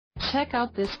Check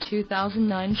out this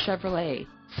 2009 Chevrolet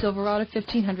Silverado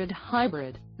 1500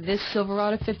 Hybrid. This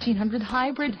Silverado 1500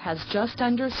 Hybrid has just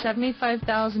under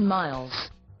 75,000 miles.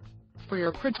 For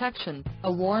your protection,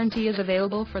 a warranty is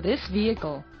available for this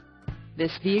vehicle.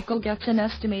 This vehicle gets an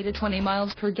estimated 20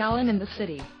 miles per gallon in the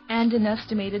city, and an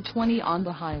estimated 20 on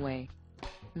the highway.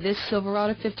 This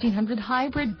Silverado 1500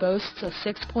 Hybrid boasts a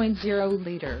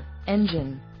 6.0-liter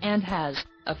engine, and has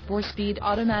a 4-speed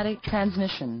automatic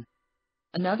transmission.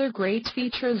 Another great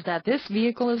feature is that this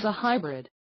vehicle is a hybrid.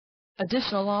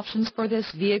 Additional options for this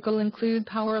vehicle include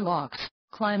power locks,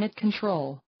 climate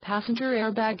control, passenger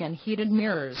airbag and heated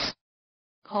mirrors.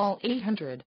 Call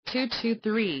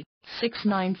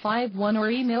 800-223-6951 or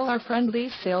email our friendly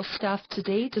sales staff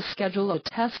today to schedule a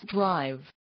test drive.